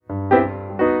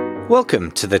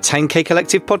Welcome to the 10K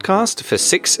Collective podcast for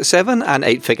 6, 7 and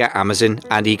 8-figure Amazon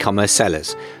and e-commerce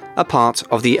sellers, a part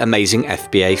of the amazing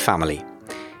FBA family.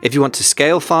 If you want to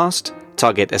scale fast,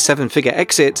 target a 7-figure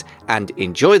exit and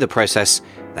enjoy the process,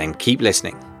 then keep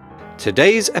listening.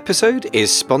 Today's episode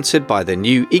is sponsored by the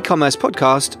new e-commerce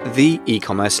podcast, The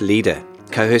E-Commerce Leader,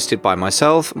 co-hosted by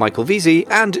myself, Michael Veazey,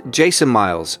 and Jason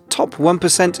Miles, top 1%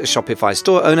 Shopify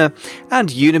store owner and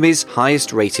Udemy's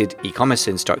highest rated e-commerce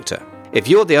instructor. If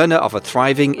you're the owner of a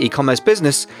thriving e-commerce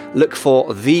business, look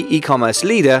for The E-Commerce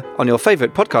Leader on your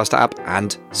favorite podcast app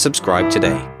and subscribe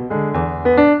today.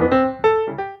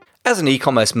 As an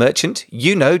e-commerce merchant,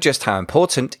 you know just how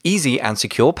important easy and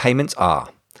secure payments are.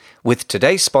 With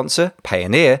today's sponsor,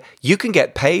 Payoneer, you can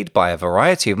get paid by a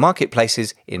variety of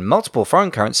marketplaces in multiple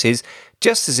foreign currencies,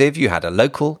 just as if you had a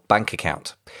local bank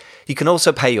account. You can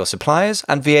also pay your suppliers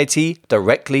and VAT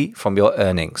directly from your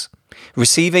earnings.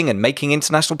 Receiving and making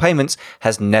international payments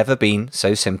has never been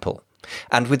so simple.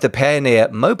 And with the Payoneer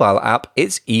mobile app,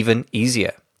 it's even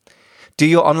easier. Do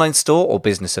your online store or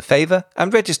business a favor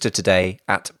and register today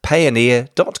at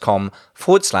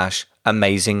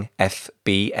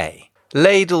payoneer.com/amazingfba.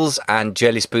 Ladles and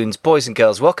jelly spoons, boys and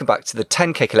girls, welcome back to the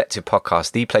 10K Collective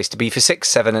podcast, the place to be for 6,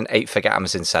 7 and 8-figure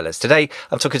Amazon sellers. Today,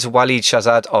 I'm talking to Waleed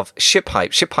Shahzad of ShipHype.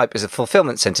 ShipHype is a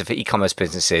fulfillment center for e-commerce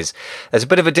businesses. There's a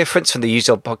bit of a difference from the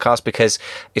usual podcast because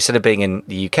instead of being in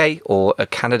the UK or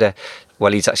Canada,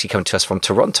 Waleed's actually coming to us from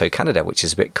Toronto, Canada, which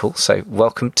is a bit cool. So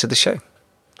welcome to the show.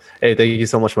 Hey, thank you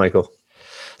so much, Michael.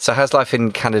 So how's life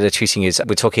in Canada treating you?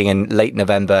 We're talking in late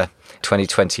November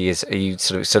 2020. Are you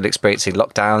sort of experiencing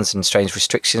lockdowns and strange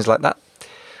restrictions like that?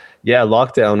 Yeah,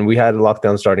 lockdown. We had a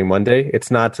lockdown starting Monday.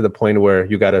 It's not to the point where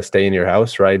you got to stay in your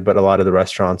house, right? But a lot of the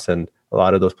restaurants and a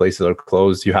lot of those places are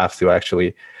closed. You have to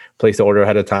actually place the order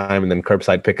ahead of time and then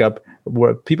curbside pickup.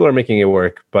 People are making it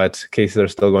work, but cases are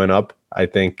still going up. I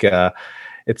think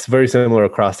it's very similar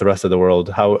across the rest of the world.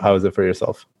 How is it for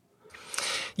yourself?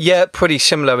 Yeah, pretty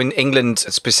similar. In England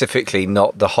specifically,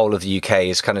 not the whole of the UK,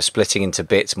 is kind of splitting into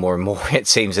bits more and more, it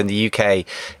seems. And the UK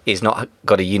is not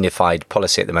got a unified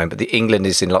policy at the moment. But England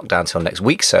is in lockdown till next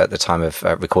week. So at the time of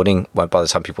recording, well, by the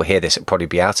time people hear this, it'll probably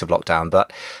be out of lockdown.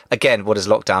 But again, what does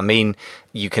lockdown mean?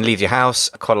 You can leave your house.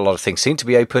 Quite a lot of things seem to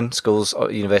be open, schools,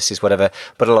 universities, whatever.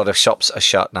 But a lot of shops are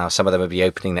shut now. Some of them will be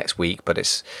opening next week, but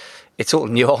it's all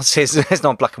nuances. It's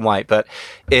not black and white, but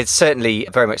it's certainly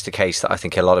very much the case that I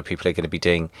think a lot of people are going to be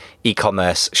doing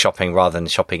e-commerce shopping rather than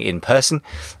shopping in person.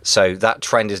 So that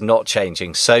trend is not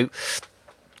changing. So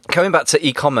coming back to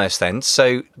e-commerce then.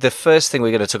 So the first thing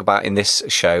we're going to talk about in this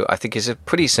show, I think is a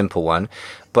pretty simple one,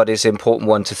 but it's an important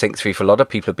one to think through for a lot of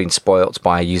people who've been spoilt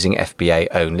by using FBA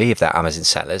only if they're Amazon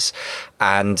sellers.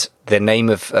 And the name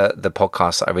of the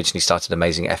podcast that I originally started,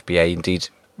 Amazing FBA, indeed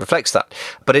reflects that.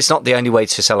 But it's not the only way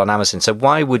to sell on Amazon. So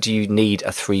why would you need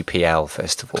a 3PL,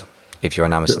 first of all, if you're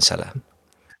an Amazon seller?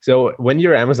 So when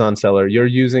you're an Amazon seller, you're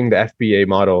using the FBA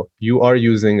model. You are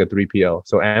using a 3PL.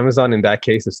 So Amazon, in that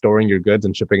case, is storing your goods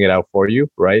and shipping it out for you,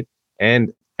 right?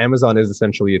 And Amazon is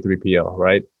essentially a 3PL,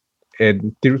 right?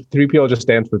 And 3PL just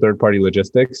stands for third-party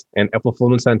logistics. And a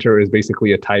fulfillment center is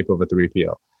basically a type of a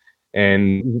 3PL.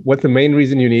 And what the main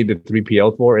reason you need the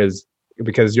 3PL for is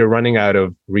because you're running out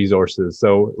of resources.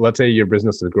 So let's say your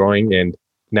business is growing and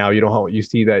now you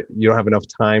see that you don't have enough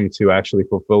time to actually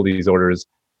fulfill these orders.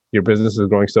 Your business is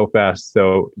growing so fast,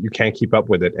 so you can't keep up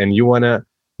with it. And you want to,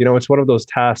 it's one of those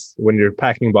tasks when you're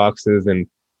packing boxes and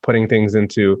putting things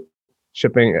into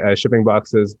shipping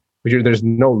boxes, but there's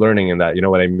no learning in that. You know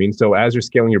what I mean? So as you're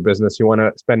scaling your business, you want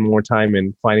to spend more time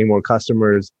in finding more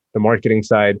customers, the marketing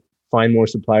side, find more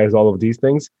suppliers, all of these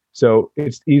things. So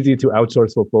it's easy to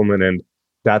outsource fulfillment, and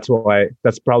that's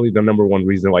probably the number one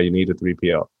reason why you need a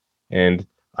 3PL. And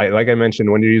like I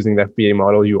mentioned, when you're using the FBA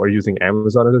model, you are using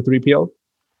Amazon as a 3PL.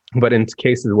 But in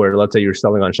cases where, let's say, you're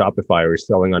selling on Shopify or you're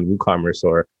selling on WooCommerce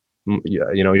or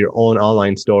your own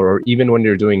online store, or even when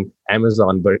you're doing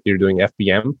Amazon but you're doing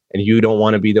FBM and you don't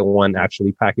want to be the one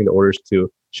actually packing the orders to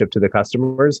ship to the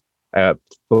customers,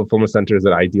 fulfillment center is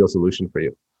an ideal solution for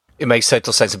you. It makes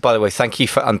total sense. And by the way, thank you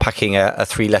for unpacking a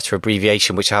 3-letter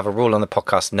abbreviation, which I have a rule on the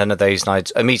podcast, none of those.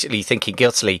 And I'm immediately thinking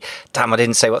guiltily, damn, I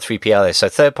didn't say what 3PL is. So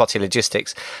third-party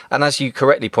logistics. And as you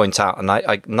correctly point out, and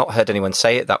I've not heard anyone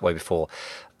say it that way before,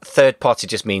 third party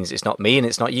just means it's not me and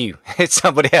it's not you. It's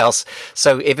somebody else.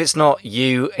 So if it's not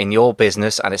you in your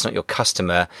business and it's not your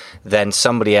customer, then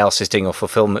somebody else is doing your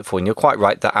fulfillment for you. And you're quite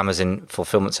right that Amazon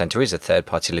Fulfillment Center is a third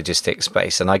party logistics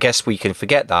space. And I guess we can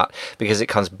forget that because it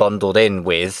comes bundled in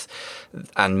with,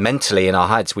 and mentally in our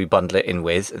heads, we bundle it in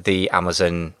with the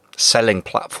Amazon selling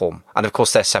platform. And of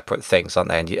course, they're separate things, aren't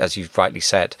they? And as you've rightly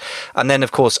said. And then,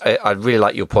 of course, I really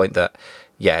like your point that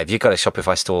yeah, if you've got a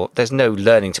Shopify store, there's no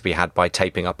learning to be had by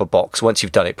taping up a box. Once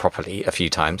you've done it properly a few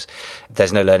times,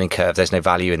 there's no learning curve. There's no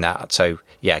value in that. So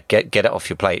yeah, get it off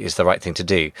your plate is the right thing to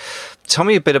do. Tell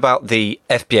me a bit about the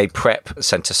FBA Prep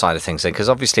Center side of things then, because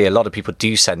obviously a lot of people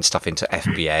do send stuff into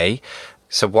FBA.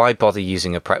 So why bother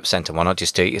using a prep center? Why not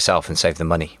just do it yourself and save the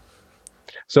money?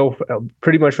 So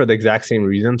pretty much for the exact same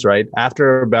reasons, right?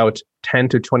 After about 10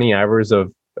 to 20 hours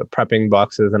of prepping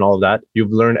boxes and all of that,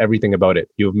 you've learned everything about it.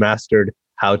 You've mastered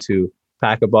how to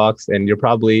pack a box, and you're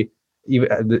probably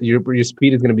your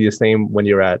speed is going to be the same when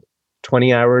you're at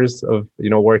 20 hours of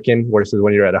working versus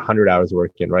when you're at 100 hours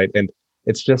working, right? And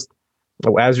it's just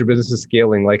as your business is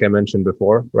scaling, like I mentioned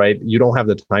before, right? You don't have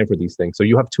the time for these things. So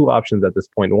you have two options at this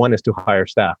point. One is to hire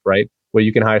staff, right? Where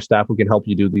you can hire staff who can help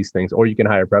you do these things, or you can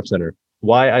hire a prep center.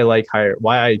 Why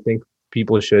I think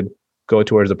people should go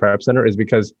towards the prep center is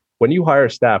because when you hire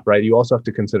staff, right, you also have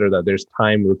to consider that there's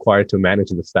time required to manage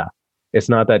the staff. It's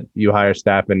not that you hire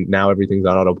staff and now everything's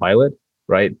on autopilot,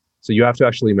 right? So you have to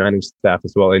actually manage staff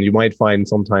as well. And you might find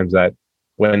sometimes that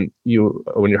when you're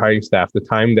hiring staff, the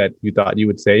time that you thought you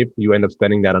would save, you end up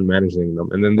spending that on managing them.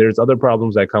 And then there's other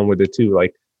problems that come with it too,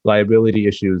 like liability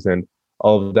issues and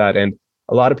all of that. And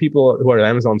a lot of people who are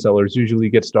Amazon sellers usually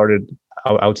get started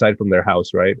outside from their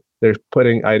house, right? They're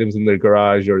putting items in their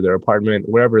garage or their apartment,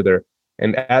 wherever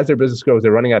and as their business grows,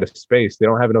 they're running out of space. They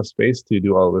don't have enough space to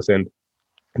do all of this. And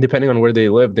depending on where they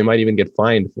live, they might even get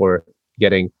fined for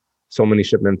getting so many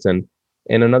shipments. And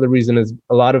another reason is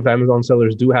a lot of Amazon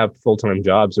sellers do have full-time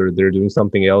jobs, or they're doing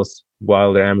something else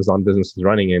while their Amazon business is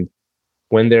running. And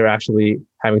when they're actually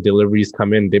having deliveries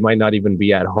come in, they might not even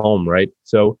be at home, right?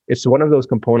 So it's one of those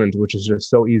components which is just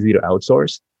so easy to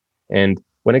outsource. And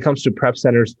when it comes to prep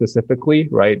centers specifically,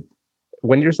 right,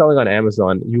 when you're selling on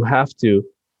Amazon, you have to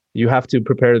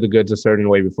prepare the goods a certain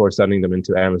way before sending them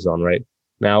into Amazon, right?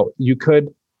 Now, you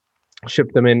could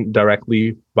ship them in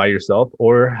directly by yourself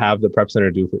or have the prep center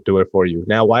do it for you.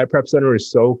 Now, why a prep center is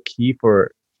so key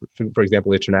for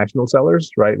example, international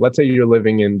sellers, right? Let's say you're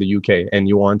living in the UK and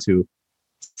you want to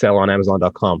sell on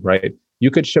Amazon.com, right? You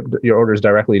could ship your orders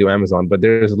directly to Amazon, but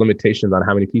there's limitations on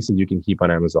how many pieces you can keep on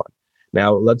Amazon.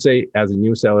 Now, let's say as a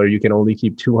new seller, you can only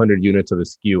keep 200 units of a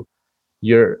SKU.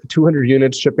 Your 200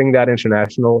 units shipping that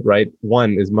international, right?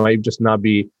 Might just not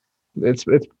be. It's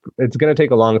going to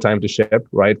take a long time to ship,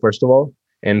 right? First of all,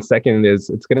 and second is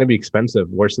it's going to be expensive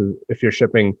versus if you're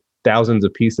shipping thousands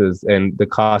of pieces and the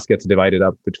cost gets divided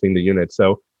up between the units.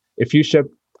 So if you ship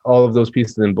all of those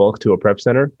pieces in bulk to a prep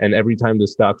center, and every time the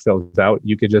stock sells out,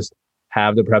 you could just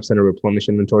have the prep center replenish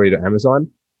inventory to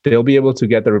Amazon. They'll be able to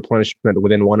get the replenishment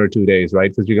within 1 or 2 days,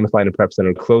 right? Because you're going to find a prep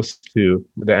center close to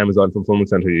the Amazon fulfillment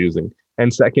center you're using.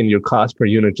 And second, your cost per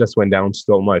unit just went down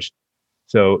so much.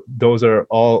 So those are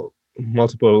all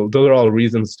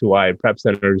reasons to why prep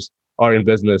centers are in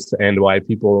business and why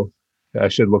people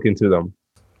should look into them.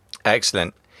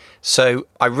 Excellent. So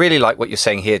I really like what you're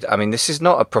saying here. I mean, this is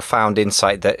not a profound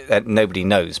insight that nobody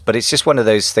knows, but it's just one of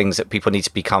those things that people need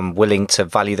to become willing to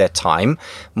value their time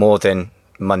more than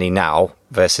money now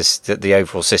versus the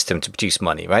overall system to produce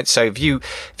money, right? So if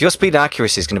your speed and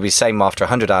accuracy is going to be the same after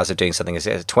 100 hours of doing something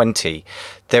as 20,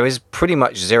 there is pretty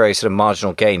much zero sort of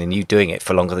marginal gain in you doing it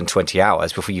for longer than 20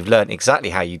 hours before you've learned exactly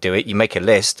how you do it. You make a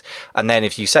list, and then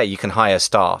if you say you can hire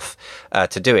staff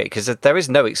to do it, because there is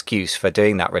no excuse for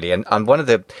doing that really. And one of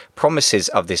the promises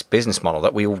of this business model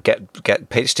that we all get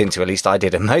pitched into, at least I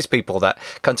did, and most people that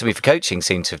come to me for coaching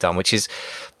seem to have done, which is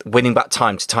winning back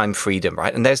time to time freedom,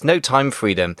 right? And there's no time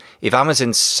freedom. If Amazon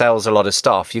sells a lot of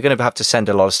stuff, you're going to have to send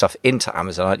a lot of stuff into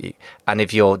Amazon, aren't you? And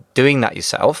if you're doing that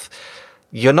yourself,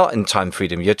 you're not in time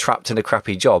freedom. You're trapped in a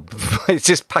crappy job. It's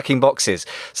just packing boxes.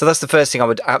 So that's the first thing. I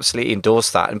would absolutely endorse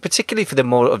that. And particularly for the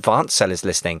more advanced sellers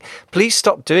listening, please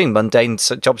stop doing mundane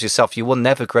jobs yourself. You will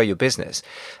never grow your business.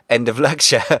 End of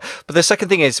lecture. But the second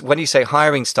thing is when you say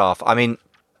hiring staff, I mean,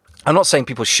 I'm not saying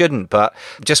people shouldn't, but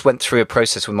just went through a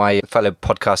process with my fellow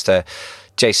podcaster,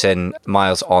 Jason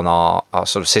Miles, on our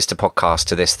sort of sister podcast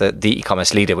to this, the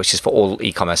e-commerce leader, which is for all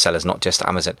e-commerce sellers, not just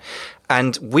Amazon.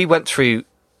 And we went through,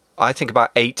 I think,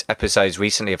 about 8 episodes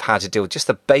recently of how to deal with just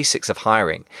the basics of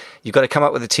hiring. You've got to come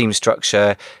up with a team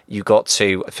structure. You've got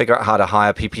to figure out how to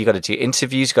hire people. You've got to do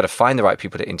interviews. You've got to find the right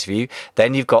people to interview.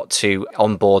 Then you've got to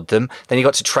onboard them. Then you've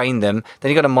got to train them.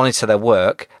 Then you've got to monitor their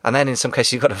work. And then in some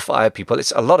cases, you've got to fire people.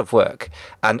 It's a lot of work.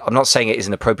 And I'm not saying it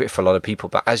isn't appropriate for a lot of people,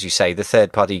 but as you say, the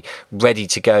third party ready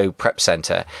to go prep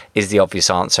center is the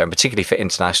obvious answer. And particularly for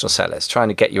international sellers, trying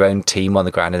to get your own team on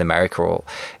the ground in America or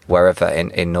wherever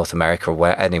in North America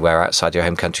or anywhere outside your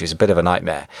home country is a bit of a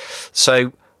nightmare.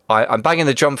 So I'm banging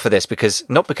the drum for this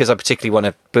not because I particularly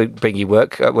want to bring you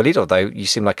work, Waleed, although you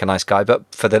seem like a nice guy, but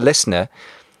for the listener,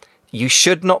 you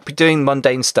should not be doing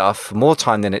mundane stuff for more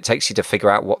time than it takes you to figure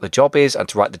out what the job is and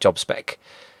to write the job spec,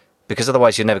 because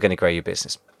otherwise you're never going to grow your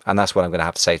business. And that's what I'm going to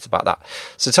have to say about that.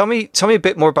 So tell me a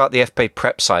bit more about the FBA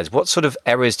prep side. What sort of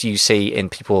errors do you see in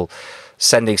people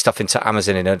sending stuff into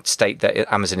Amazon in a state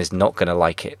that Amazon is not going to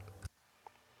like it?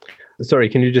 Sorry,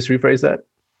 can you just rephrase that?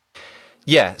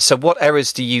 Yeah. So what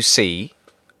errors do you see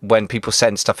when people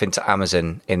send stuff into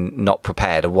Amazon in not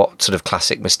prepared, or what sort of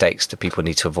classic mistakes do people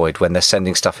need to avoid when they're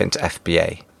sending stuff into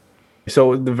FBA?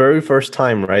 So the very first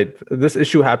time, right? This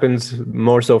issue happens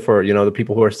more so for, the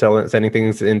people who are sending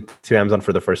things into Amazon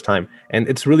for the first time. And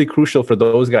it's really crucial for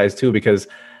those guys too, because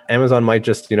Amazon might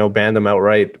just, ban them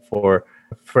outright for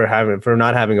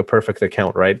not having a perfect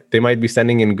account, right? They might be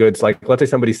sending in goods, like let's say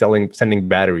somebody's sending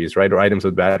batteries, right? Or items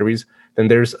with batteries. Then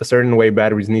there's a certain way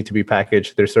batteries need to be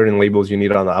packaged. There's certain labels you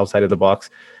need on the outside of the box.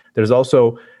 There's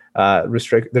also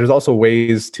there's also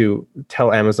ways to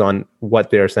tell Amazon what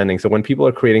they're sending. So when people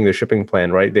are creating their shipping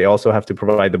plan, right, they also have to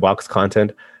provide the box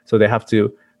content. So they have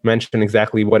to mention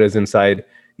exactly what is inside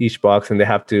each box, and they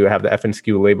have to have the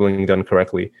FNSKU labeling done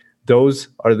correctly. Those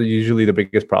are usually the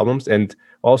biggest problems. And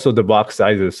also the box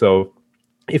sizes. So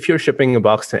if you're shipping a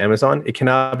box to Amazon, it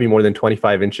cannot be more than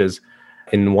 25 inches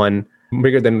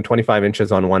bigger than 25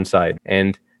 inches on one side.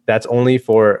 And that's only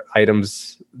for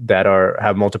items that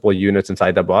have multiple units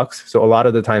inside the box. So a lot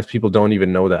of the times people don't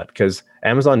even know that, because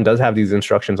Amazon does have these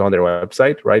instructions on their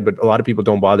website, right? But a lot of people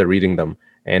don't bother reading them.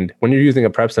 And when you're using a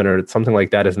prep center, something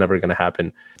like that is never going to happen.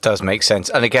 It does make sense.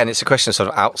 And again, it's a question of sort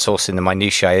of outsourcing the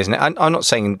minutiae, isn't it? I'm not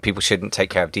saying people shouldn't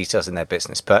take care of details in their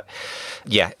business, but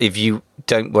yeah, if you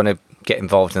don't want to get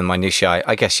involved in the minutiae,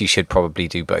 I guess you should probably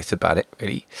do both about it,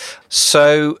 really.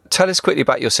 So tell us quickly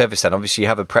about your service then. Obviously, you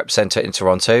have a prep center in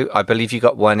Toronto. I believe you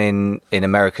got one in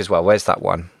America as well. Where's that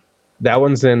one? That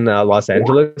one's in Los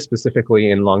Angeles, specifically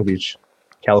in Long Beach,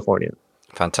 California.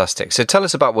 Fantastic. So tell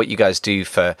us about what you guys do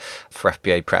for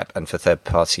FBA prep and for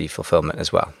third-party fulfillment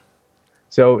as well.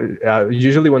 So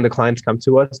usually when the clients come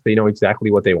to us, they know exactly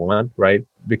what they want, right?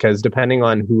 Because depending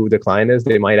on who the client is,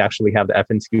 they might actually have the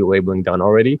FNSKU labeling done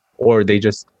already, or they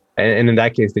just, and in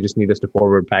that case, they just need us to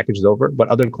forward packages over. But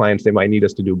other clients, they might need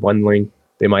us to do bundling.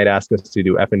 They might ask us to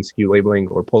do FNSKU labeling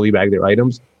or polybag their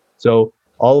items. So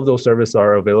all of those services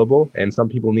are available, and some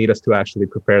people need us to actually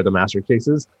prepare the master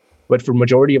cases. But for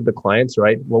majority of the clients,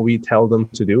 right, what we tell them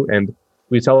to do, and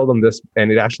we tell them this,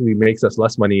 and it actually makes us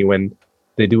less money when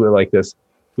they do it like this.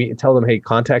 We tell them, hey,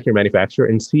 contact your manufacturer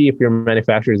and see if your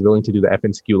manufacturer is willing to do the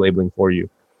FNSKU labeling for you,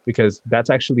 because that's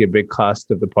actually a big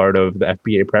cost of the part of the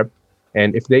FBA prep.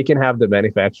 And if they can have the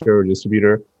manufacturer or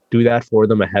distributor do that for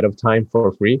them ahead of time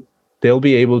for free, they'll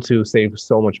be able to save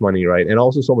so much money, right? And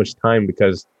also so much time,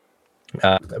 because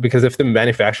if the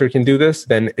manufacturer can do this,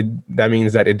 then that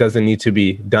means that it doesn't need to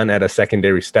be done at a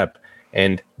secondary step.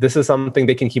 And this is something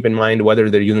they can keep in mind whether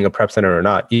they're using a prep center or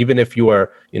not. Even if you are,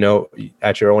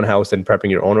 at your own house and prepping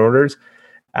your own orders,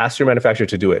 ask your manufacturer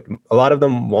to do it. A lot of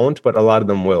them won't, but a lot of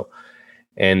them will.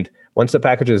 And once the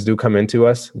packages do come into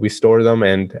us, we store them.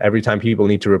 And every time people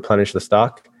need to replenish the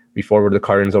stock, we forward the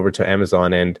cartons over to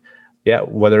Amazon. And yeah,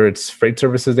 whether it's freight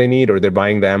services they need or they're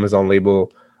buying the Amazon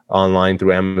label online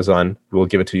through Amazon, we'll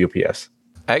give it to UPS.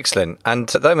 Excellent. And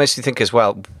that makes me think as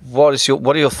well, what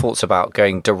are your thoughts about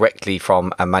going directly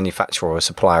from a manufacturer or a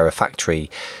supplier, a factory,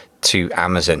 to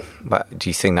Amazon? Do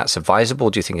you think that's advisable?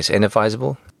 Do you think it's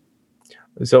inadvisable?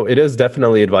 So it is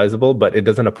definitely advisable, but it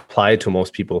doesn't apply to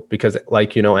most people because,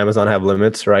 Amazon have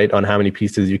limits, right, on how many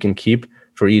pieces you can keep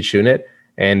for each unit.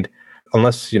 And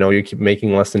unless, you keep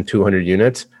making less than 200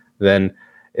 units, then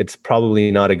it's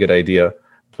probably not a good idea.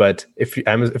 But if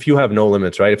you have no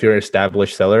limits, right, if you're an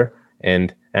established seller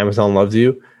and Amazon loves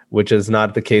you, which is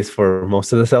not the case for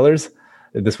most of the sellers,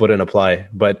 this wouldn't apply.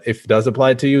 But if it does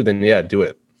apply to you, then yeah, do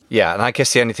it. Yeah, and I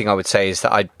guess the only thing I would say is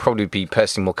that I'd probably be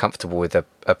personally more comfortable with a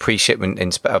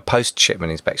pre-shipment, a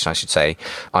post-shipment inspection, I should say,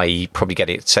 i.e. probably get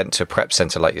it sent to a prep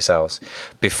center like yourselves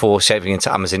before shipping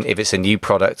into Amazon if it's a new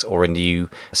product or a new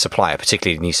supplier,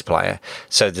 particularly a new supplier,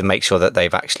 so to make sure that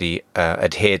they've actually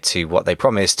adhered to what they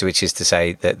promised, which is to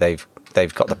say that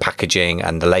they've got the packaging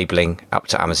and the labeling up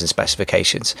to Amazon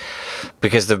specifications.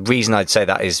 Because the reason I'd say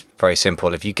that is very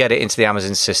simple. If you get it into the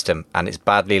Amazon system and it's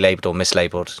badly labeled or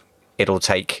mislabeled, it'll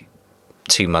take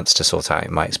 2 months to sort out,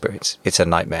 in my experience. It's a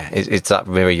nightmare. Is that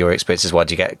really your experience as well?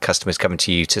 Do you get customers coming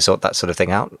to you to sort that sort of thing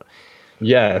out?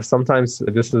 Yeah, sometimes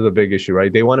this is a big issue,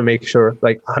 right? They want to make sure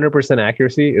 100%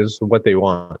 accuracy is what they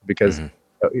want, because if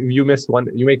you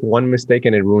make one mistake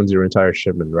and it ruins your entire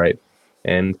shipment, right?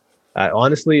 And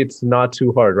honestly, it's not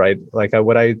too hard, right?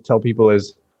 What I tell people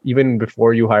is, even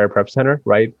before you hire a prep center,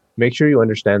 right, make sure you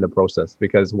understand the process,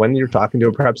 because when you're talking to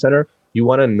a prep center, You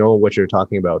want to know what you're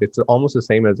talking about. It's almost the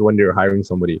same as when you're hiring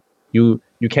somebody. You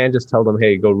can't just tell them,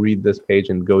 hey, go read this page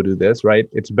and go do this, right?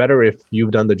 It's better if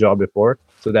you've done the job before,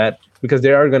 so that, because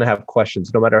they are going to have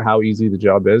questions, no matter how easy the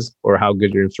job is or how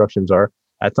good your instructions are.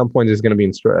 At some point, there's going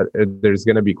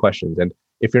to be questions, and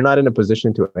if you're not in a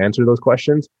position to answer those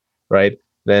questions, right,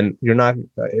 then you're not.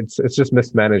 It's just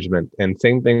mismanagement. And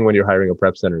same thing when you're hiring a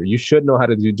prep center. You should know how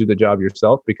to do the job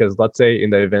yourself, because let's say in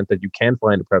the event that you can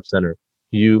find a prep center,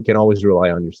 you can always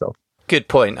rely on yourself. Good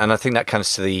point. And I think that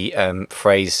comes to the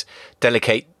phrase,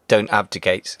 delegate, don't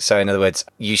abdicate. So in other words,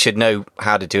 you should know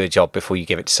how to do a job before you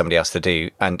give it to somebody else to do.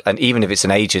 And even if it's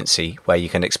an agency where you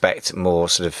can expect more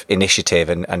sort of initiative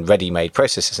and ready-made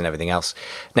processes and everything else,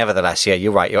 nevertheless, yeah,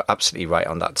 you're right. You're absolutely right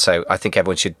on that. So I think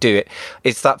everyone should do it.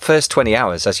 It's that first 20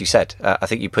 hours, as you said. I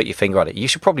think you put your finger on it. You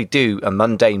should probably do a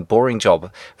mundane, boring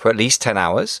job for at least 10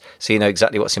 hours so you know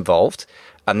exactly what's involved.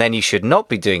 And then you should not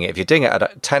be doing it. If you're doing it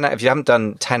at 10, if you haven't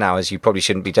done 10 hours, you probably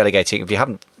shouldn't be delegating. If you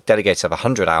haven't delegated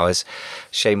 100 hours,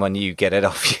 shame on you, get it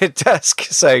off your desk.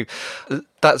 So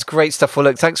that's great stuff. Well,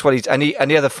 look, thanks, Walid. Any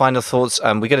other final thoughts?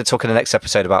 We're going to talk in the next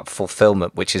episode about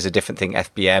fulfillment, which is a different thing,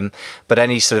 FBM, but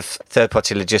any sort of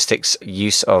third-party logistics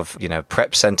use of,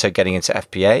 prep center getting into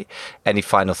FBA. Any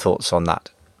final thoughts on that?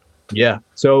 Yeah.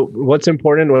 So what's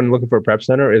important when looking for a prep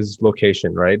center is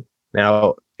location, right?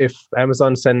 Now, if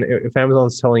Amazon's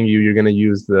telling you you're going to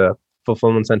use the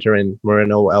fulfillment center in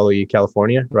Moreno Valley,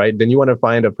 California, right, then you want to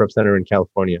find a prep center in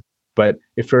California. But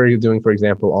if you're doing, for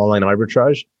example, online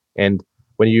arbitrage, and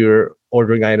when you're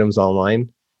ordering items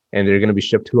online and they're going to be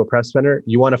shipped to a prep center,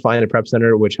 you want to find a prep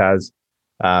center which is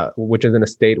in a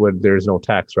state where there's no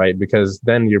tax, right? Because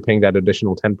then you're paying that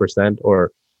additional 10%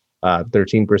 or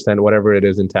 13%, whatever it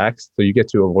is in tax. So you get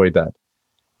to avoid that.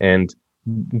 And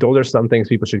those are some things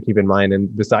people should keep in mind.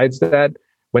 And besides that,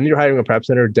 when you're hiring a prep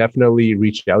center, definitely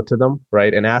reach out to them,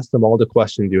 right? And ask them all the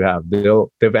questions you have.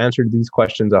 They've answered these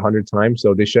questions 100 times,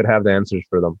 so they should have the answers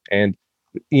for them. And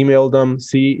email them,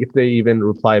 see if they even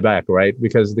reply back, right?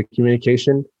 Because the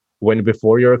communication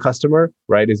before you're a customer,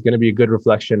 right, is going to be a good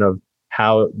reflection of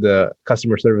how the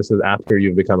customer service is after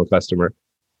you've become a customer.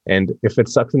 And if it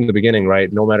sucks in the beginning,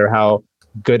 right, no matter how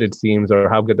good it seems or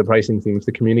how good the pricing seems,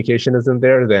 the communication isn't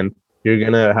there, then you're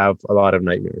going to have a lot of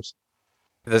nightmares.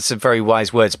 That's some very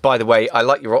wise words. By the way, I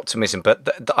like your optimism, but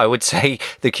I would say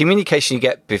the communication you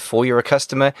get before you're a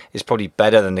customer is probably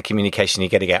better than the communication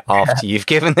you're going to get after you've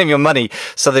given them your money.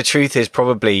 So the truth is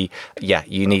probably,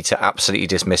 you need to absolutely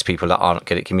dismiss people that aren't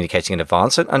good at communicating in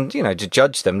advance and to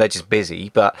judge them. They're just busy,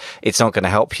 but it's not going to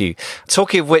help you.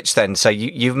 Talking of which then, so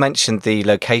you've mentioned the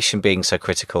location being so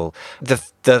critical.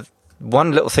 The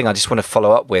one little thing I just want to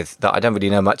follow up with that I don't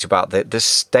really know much about, the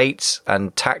states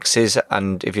and taxes,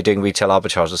 and if you're doing retail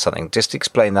arbitrage or something, just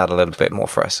explain that a little bit more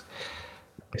for us.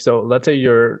 So let's say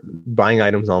you're buying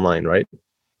items online, right?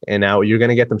 And now you're going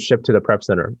to get them shipped to the prep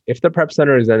center. If the prep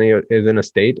center is in a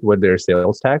state where there's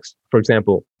sales tax, for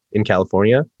example, in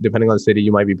California, depending on the city,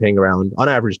 you might be paying around, on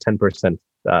average, 10%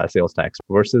 sales tax,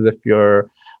 versus if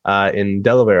you're in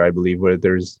Delaware, I believe, where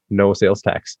there's no sales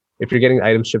tax. If you're getting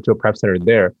items shipped to a prep center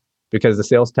there, because the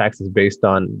sales tax is based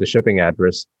on the shipping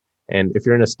address. And if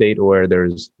you're in a state where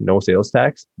there's no sales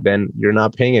tax, then you're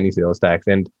not paying any sales tax.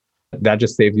 And that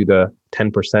just saves you the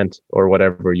 10% or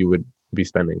whatever you would be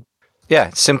spending.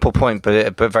 Yeah, simple point,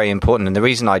 but very important. And the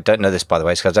reason I don't know this, by the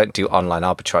way, is because I don't do online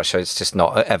arbitrage, so it's just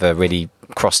not ever really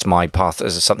crossed my path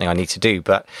as something I need to do.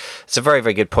 But it's a very,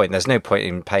 very good point. There's no point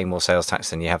in paying more sales tax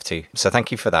than you have to. So thank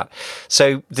you for that.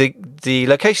 So the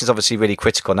location is obviously really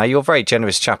critical. Now, you're a very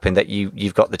generous chap in that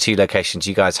you've got the two locations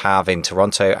you guys have in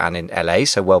Toronto and in LA,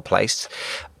 so well placed.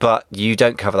 But you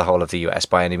don't cover the whole of the US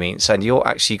by any means. And you're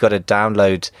actually got a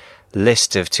download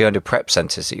list of 200 prep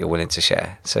centers that you're willing to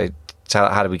share. So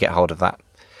how do we get hold of that?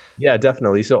 Yeah,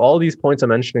 definitely. So all these points I'm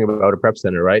mentioning about a prep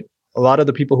center, right? A lot of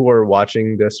the people who are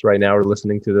watching this right now or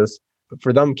listening to this,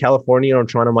 for them, California or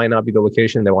Toronto might not be the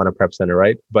location they want a prep center,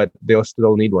 right? But they'll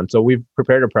still need one. So we've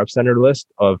prepared a prep center list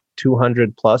of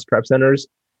 200 plus prep centers,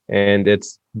 and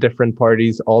it's different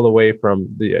parties all the way from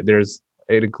it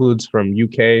includes from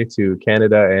UK to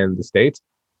Canada and the States,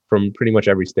 from pretty much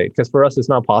every state. Because for us, it's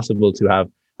not possible to have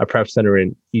a prep center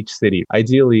in each city.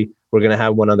 Ideally, we're going to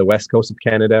have one on the west coast of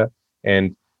Canada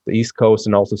and the east coast,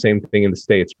 and also same thing in the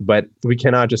States. But we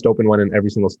cannot just open one in every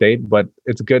single state. But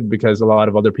it's good because a lot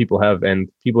of other people have, and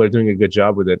people are doing a good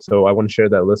job with it. So I want to share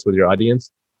that list with your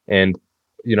audience. And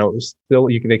still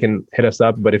they can hit us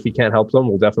up. But if we can't help them,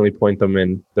 we'll definitely point them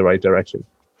in the right direction.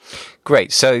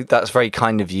 Great. So that's very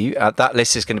kind of you. That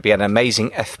list is going to be at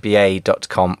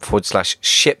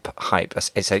amazingfba.com/ship hype.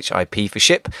 That's SHIP for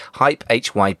ship, hype,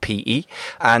 HYPE.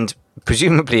 And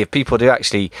presumably, if people do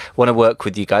actually want to work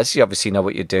with you guys, you obviously know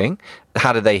what you're doing.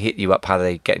 How do they hit you up? How do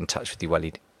they get in touch with you,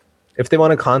 Waleed? If they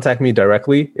want to contact me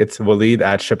directly, it's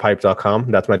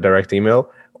waleed@shiphype.com. That's my direct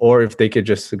email. Or if they could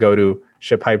just go to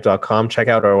shiphype.com, check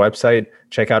out our website,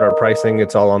 check out our pricing.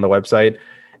 It's all on the website.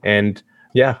 And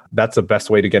yeah, that's the best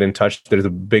way to get in touch. There's a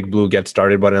big blue Get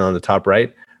Started button on the top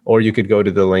right. Or you could go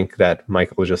to the link that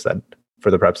Michael just said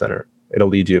for the Prep Center. It'll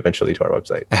lead you eventually to our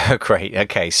website. Great.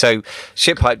 Okay. So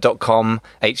shiphype.com,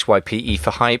 HYPE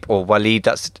for hype, or Waleed,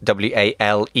 that's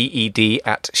WALEED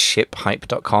at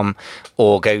shiphype.com,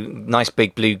 or go nice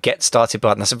big blue Get Started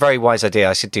button. That's a very wise idea.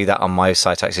 I should do that on my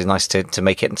site. Actually, it's nice to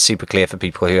make it super clear for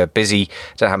people who are busy,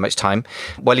 don't have much time.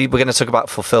 Waleed, we're going to talk about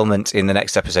fulfillment in the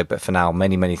next episode, but for now,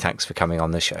 many, many thanks for coming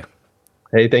on the show.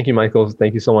 Hey, thank you, Michael.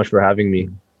 Thank you so much for having me.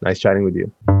 Nice chatting with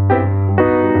you.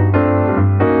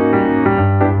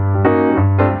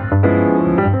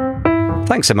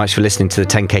 Thanks so much for listening to the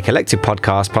 10K Collective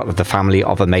podcast, part of the family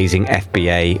of amazing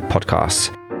FBA podcasts.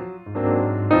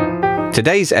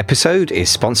 Today's episode is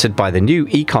sponsored by the new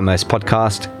e-commerce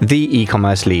podcast, The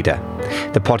E-Commerce Leader.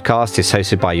 The podcast is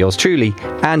hosted by yours truly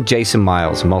and Jason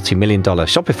Miles, multi-million-dollar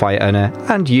Shopify owner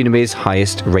and Udemy's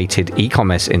highest-rated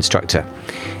e-commerce instructor.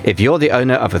 If you're the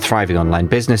owner of a thriving online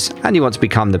business and you want to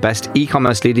become the best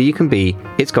e-commerce leader you can be,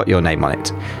 it's got your name on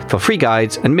it. For free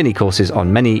guides and mini courses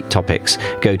on many topics,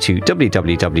 go to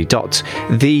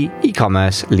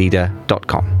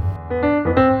www.theecommerceleader.com.